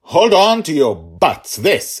Hold on to your butts.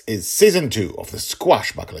 This is Season 2 of the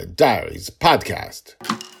Squashbuckler Diaries podcast.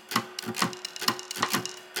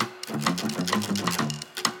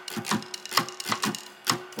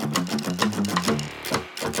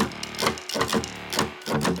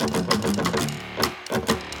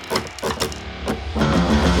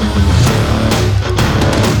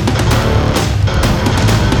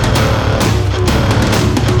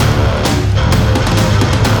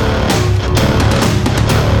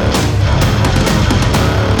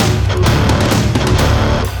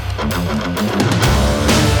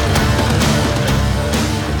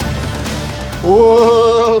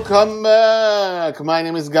 Welcome back. My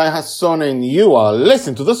name is Guy Hasson and you are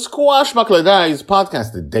listening to the Squashbuckler Diaries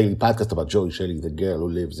podcast, the daily podcast about Joey Shelley, the girl who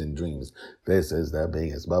lives in dreams. This is the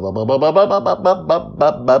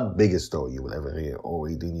biggest story you will ever hear or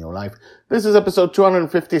read in your life. This is episode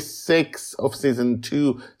 256 of season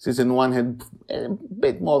 2. Season 1 had a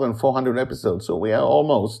bit more than 400 episodes, so we are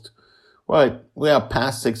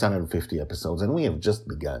past 650 episodes, and we have just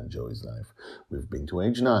begun Joey's life. We've been to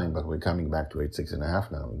age 9, but we're coming back to age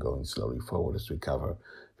 6.5 now and going slowly forward as we cover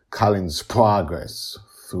Colin's progress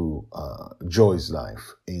through Joey's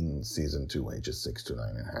life in season 2, ages 6 to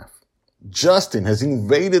 9.5. Justin has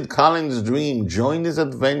invaded Colin's dream, joined his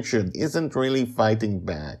adventure, isn't really fighting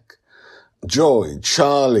back. Joy,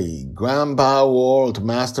 Charlie, Grandpa Walt,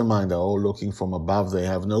 Mastermind are all looking from above. They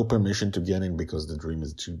have no permission to get in because the dream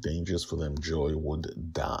is too dangerous for them. Joy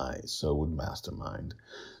would die. So would Mastermind.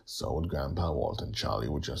 So would Grandpa Walt, and Charlie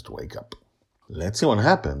would just wake up. Let's see what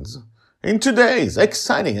happens in today's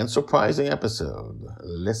exciting and surprising episode.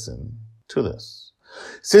 Listen to this.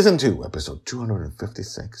 Season 2, episode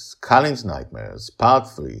 256, Colin's Nightmares, Part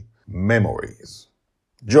 3, Memories.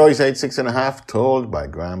 Joy's age 6.5, told by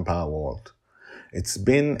Grandpa Walt. It's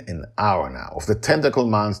been an hour now of the tentacle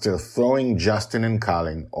monster throwing Justin and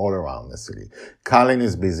Colin all around the city. Colin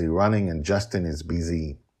is busy running and Justin is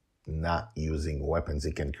busy not using weapons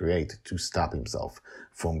he can create to stop himself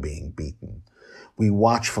from being beaten. We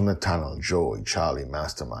watch from the tunnel, Joy, Charlie,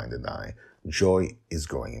 Mastermind, and I. Joy is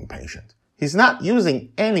growing impatient. He's not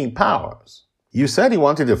using any powers. You said he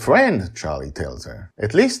wanted a friend, Charlie tells her.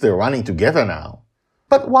 At least they're running together now.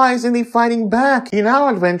 But why isn't he fighting back? In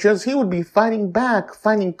our adventures, he would be fighting back,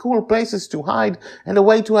 finding cool places to hide and a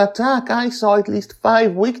way to attack. I saw at least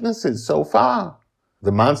 5 weaknesses so far.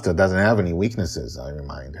 The monster doesn't have any weaknesses, I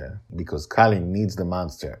remind her, because Colin needs the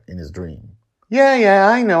monster in his dream. Yeah,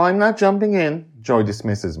 I know, I'm not jumping in, Joy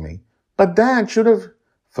dismisses me. But Dad should have...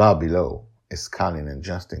 Far below, as Colin and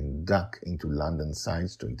Justin duck into London's side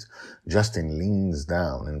streets, Justin leans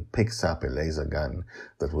down and picks up a laser gun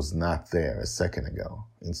that was not there a second ago.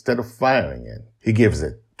 Instead of firing it, he gives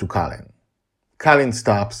it to Colin. Colin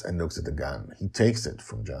stops and looks at the gun. He takes it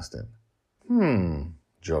from Justin.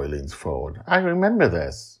 Joy leans forward. I remember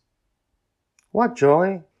this. What,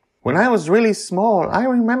 Joy? When I was really small, I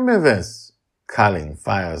remember this. Colin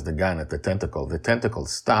fires the gun at the tentacle. The tentacle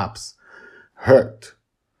stops, hurt.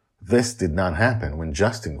 This did not happen when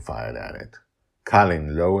Justin fired at it.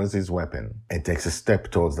 Colin lowers his weapon and takes a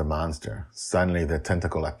step towards the monster. Suddenly, the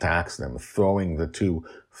tentacle attacks them, throwing the two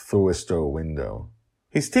through a store window.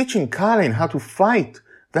 He's teaching Colin how to fight.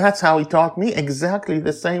 That's how he taught me, exactly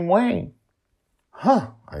the same way.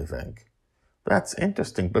 I think. That's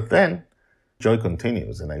interesting. But then, Joy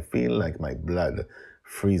continues, and I feel like my blood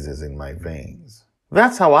freezes in my veins.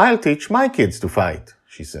 That's how I'll teach my kids to fight,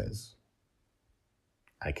 she says.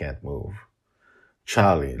 I can't move.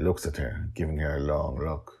 Charlie looks at her, giving her a long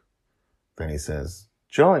look. Then he says,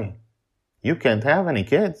 Joy, you can't have any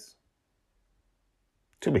kids.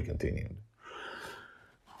 To be continued.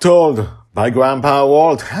 Told by Grandpa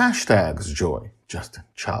Walt, hashtags Joy, Justin,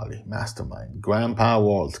 Charlie, Mastermind, Grandpa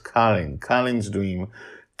Walt, Colin, Colin's Dream,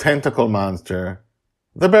 Tentacle Monster,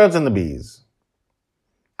 the Birds and the Bees.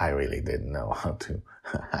 I really didn't know how to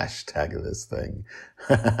hashtag this thing.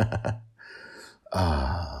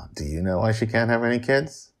 Do you know why she can't have any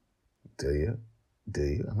kids? Do you?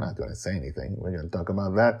 I'm not going to say anything. We're going to talk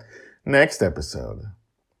about that next episode.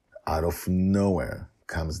 Out of nowhere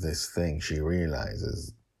comes this thing. She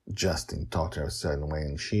realizes Justin taught her a certain way,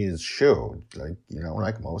 and she is sure,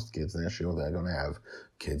 like most kids, they're sure they're going to have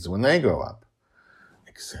kids when they grow up.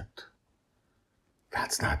 Except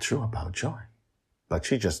that's not true about Joy. But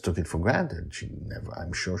she just took it for granted.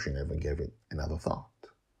 I'm sure she never gave it another thought.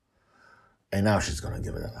 And now she's going to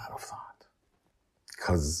give it a lot of thought.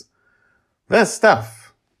 Because there's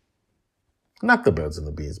stuff, not the birds and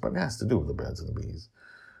the bees, but it has to do with the birds and the bees,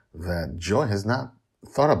 that Joy has not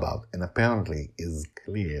thought about and apparently is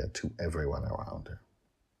clear to everyone around her.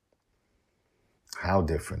 How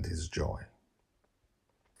different is Joy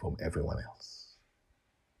from everyone else.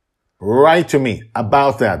 Write to me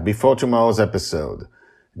about that before tomorrow's episode.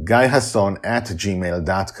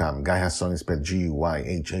 GuyHasson@gmail.com. Guy Hasson is spelled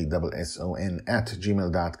GuyHasson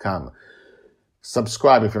 @gmail.com.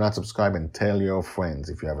 Subscribe if you're not subscribed, and tell your friends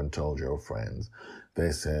if you haven't told your friends.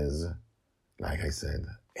 This is, like I said,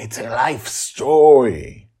 it's a life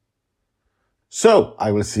story. So,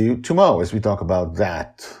 I will see you tomorrow as we talk about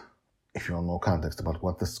that. If you want more context about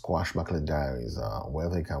what the Squashbuckler Diaries are, where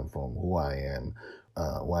they come from, who I am,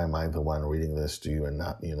 why am I the one reading this to you and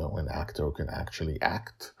not, an actor who can actually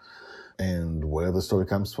act, and where the story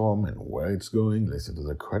comes from and where it's going, listen to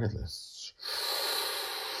the credit list.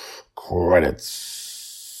 Credits.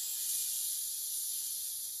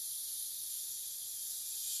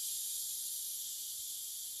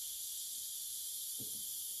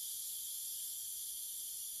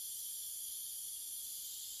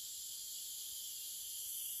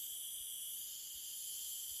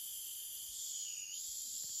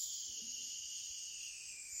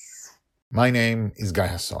 My name is Guy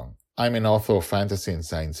Hasson. I'm an author of fantasy and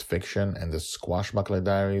science fiction, and the Squashbuckler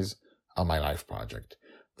Diaries are my life project.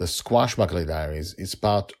 The Squashbuckler Diaries is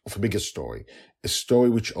part of a bigger story, a story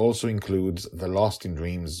which also includes the Lost in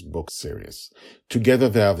Dreams book series. Together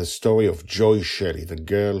they are the story of Joy Shelley, the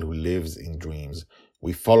girl who lives in dreams.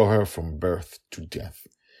 We follow her from birth to death.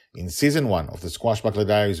 In Season 1 of the Squashbuckler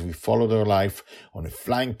Diaries, we followed her life on a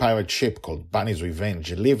flying pirate ship called Bunny's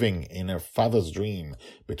Revenge, living in her father's dream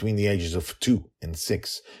between the ages of 2 and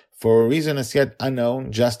 6. For a reason as yet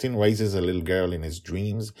unknown, Justin raises a little girl in his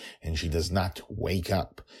dreams, and she does not wake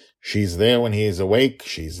up. She's there when he is awake,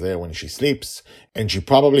 she's there when she sleeps, and she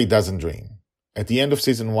probably doesn't dream. At the end of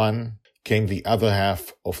Season 1 came the other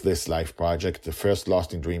half of this life project, the first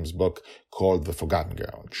Lost in Dreams book called The Forgotten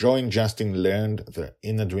Girl. Joy and Justin learned they're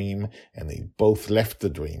in a dream, and they both left the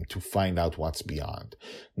dream to find out what's beyond.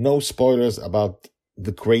 No spoilers about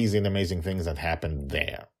the crazy and amazing things that happened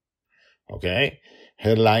there. Okay?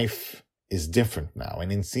 Her life is different now,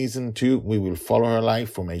 and in Season 2, we will follow her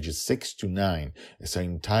life from ages 6 to 9 as her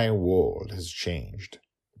entire world has changed.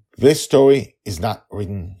 This story is not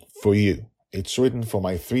written for you. It's written for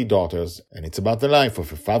my 3 daughters, and it's about the life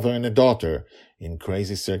of a father and a daughter in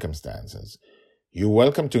crazy circumstances. You're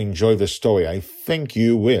welcome to enjoy the story. I think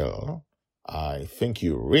you will. I think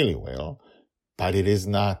you really will. But it is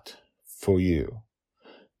not for you.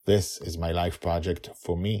 This is my life project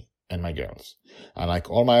for me and my girls. Unlike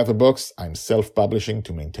all my other books, I'm self-publishing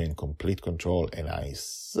to maintain complete control, and I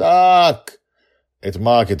suck at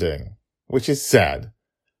marketing, which is sad.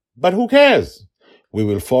 But who cares? We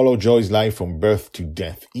will follow Joy's life from birth to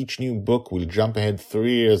death. Each new book will jump ahead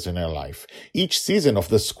 3 years in her life. Each season of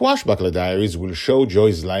the Squashbuckler Diaries will show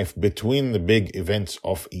Joy's life between the big events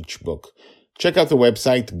of each book. Check out the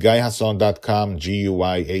website GuyHasson.com,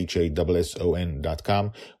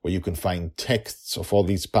 GuyHasson.com, where you can find texts of all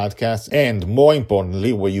these podcasts, and more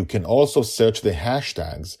importantly, where you can also search the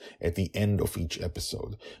hashtags at the end of each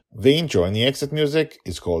episode. The intro and the exit music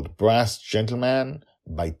is called Brass Gentleman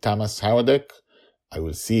by Thomas Howardek. I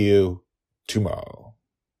will see you tomorrow.